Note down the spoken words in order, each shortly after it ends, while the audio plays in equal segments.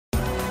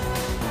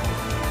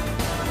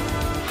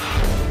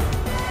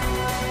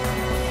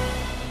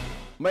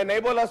मैं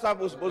नहीं बोला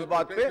साहब उस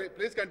बात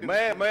पे।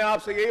 मैं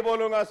आपसे यही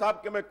बोलूंगा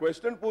साहब कि मैं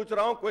क्वेश्चन पूछ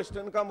रहा हूं,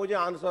 क्वेश्चन का मुझे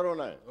आंसर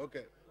होना है।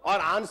 Okay. और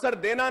आंसर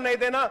देना नहीं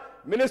देना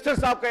मिनिस्टर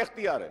साहब का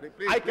इख्तियार है।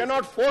 I can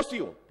not force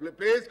you.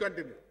 Please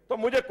continue. तो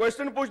मुझे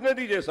क्वेश्चन पूछने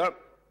दीजिए sir.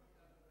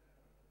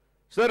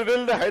 Sir,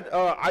 will the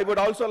I would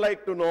also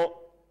like to know,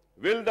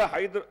 will the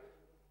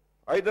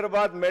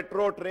Hyderabad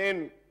metro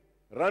train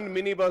run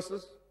mini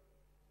buses?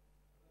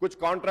 कुछ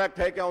कॉन्ट्रैक्ट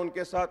है क्या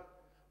उनके साथ?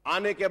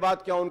 आने के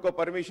बाद क्या उनको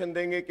परमिशन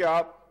देंगे क्या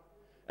आप?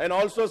 And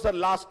also sir,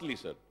 lastly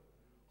sir,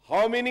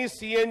 how many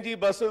CNG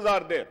buses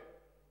are there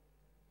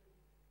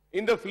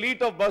in the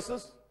fleet of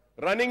buses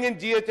running in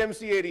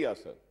GHMC area,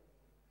 sir?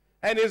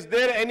 And is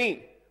there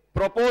any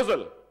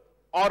proposal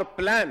or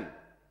plan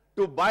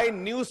to buy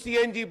new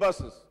CNG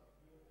buses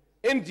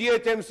in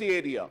GHMC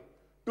area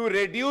to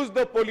reduce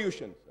the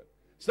pollution, sir?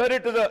 Sir,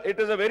 it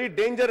is a very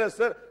dangerous,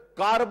 sir.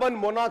 Carbon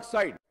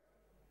monoxide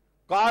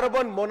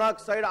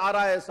आ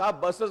रहा है साहब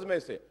buses में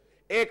से।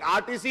 एक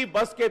RTC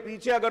bus के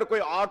पीछे अगर कोई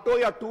ऑटो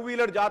या टू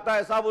व्हीलर जाता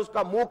है साहब,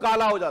 उसका मुंह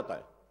काला हो जाता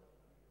है।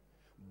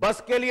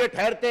 बस के लिए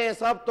ठहरते हैं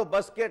साहब, तो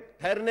बस के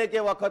ठहरने के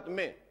वक्त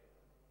में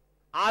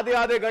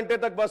आधे घंटे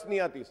तक बस नहीं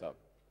आती साहब।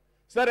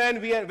 Sir,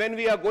 and when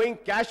we are going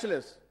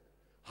cashless,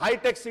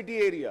 high-tech city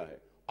area है,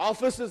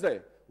 offices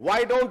है,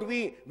 why don't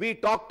we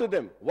talk to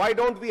them? Why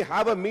don't we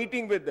have a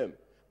meeting with them?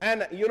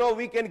 And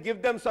we can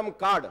give them some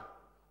card,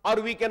 or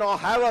we can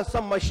have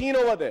some machine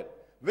over there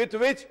with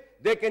which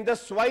they can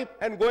just swipe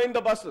and go in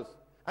the buses,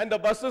 and the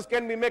buses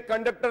can be made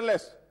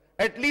conductorless,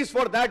 at least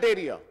for that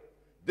area.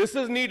 This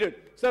is needed.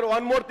 Sir,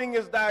 one more thing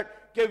is that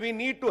we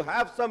need to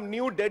have some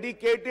new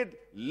dedicated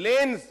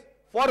lanes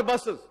for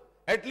buses,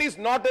 at least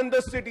not in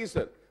the city,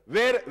 sir.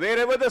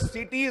 Wherever the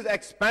city is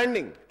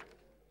expanding,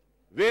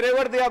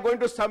 wherever they are going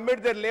to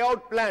submit their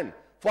layout plan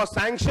for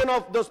sanction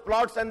of those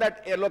plots and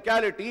that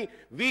locality,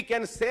 we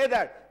can say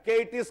that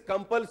it is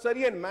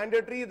compulsory and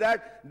mandatory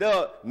that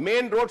the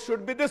main road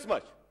should be this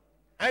much.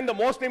 And the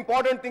most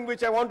important thing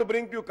which I want to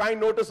bring to you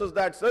kind notice is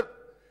that,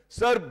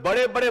 sir,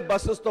 bade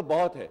buses to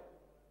bahut hai.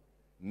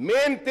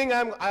 Main thing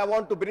I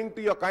want to bring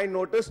to your kind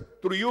notice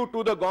through you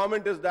to the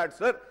government is that,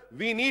 sir,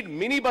 we need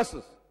mini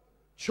buses.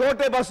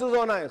 छोटे buses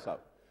होना है साहब।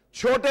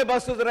 छोटे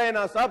buses रहे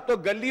ना साहब, तो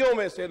गलियों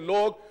में से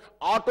लोग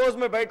ऑटोज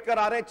में बैठकर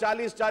आ रहे हैं,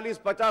 40-40,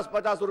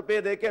 50-50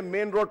 रुपए देके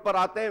मेन रोड पर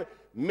आते हैं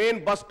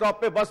मेन बस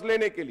स्टॉप पे बस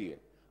लेने के लिए।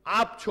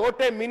 आप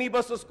छोटे मिनी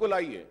बसेस को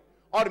लाइए,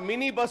 और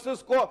मिनी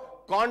बसेस को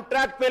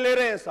कॉन्ट्रैक्ट पे ले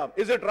रहे हैं साहब।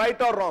 इज इट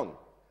राइट और wrong?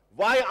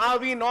 Why are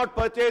we not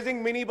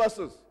purchasing mini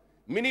buses?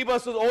 Mini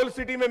buses, old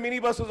city में मिनी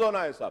बसेस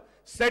होना है साहब।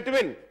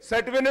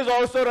 सेटविन is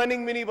also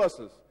running mini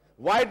buses.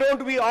 Why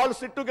don't we all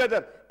sit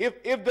together?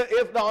 If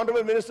the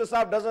Honorable Minister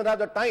Sahab doesn't have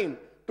the time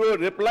to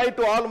reply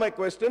to all my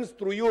questions,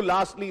 through you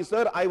lastly,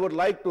 sir, I would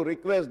like to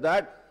request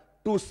that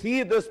to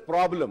see this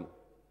problem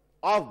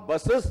of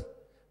buses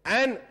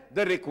and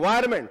the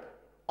requirement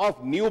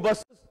of new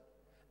buses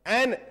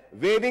and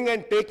waiving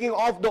and taking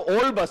off the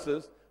old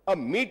buses, a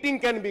meeting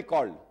can be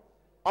called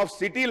of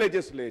city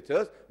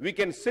legislatures. We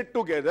can sit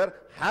together,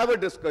 have a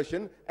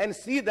discussion, and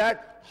see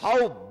that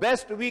how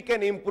best we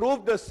can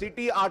improve the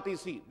city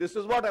RTC. This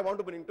is what I want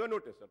to bring to a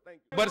notice, sir. Thank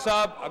you.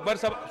 Akbar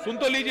साहब सुन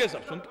तो लीजिए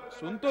sir,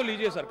 सुन तो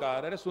लीजिए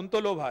सरकार। अरे सुन तो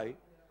लो भाई।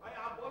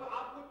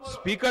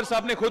 Speaker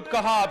साहब ने खुद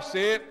कहा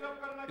आपसे,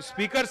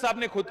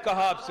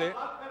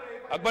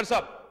 अकबर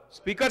साहब,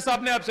 स्पीकर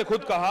साहब ने आपसे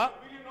खुद कहा।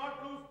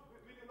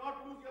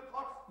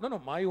 No,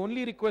 my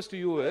only request to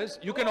you is,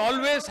 you can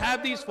always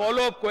have these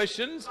follow-up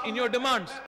questions in your demands.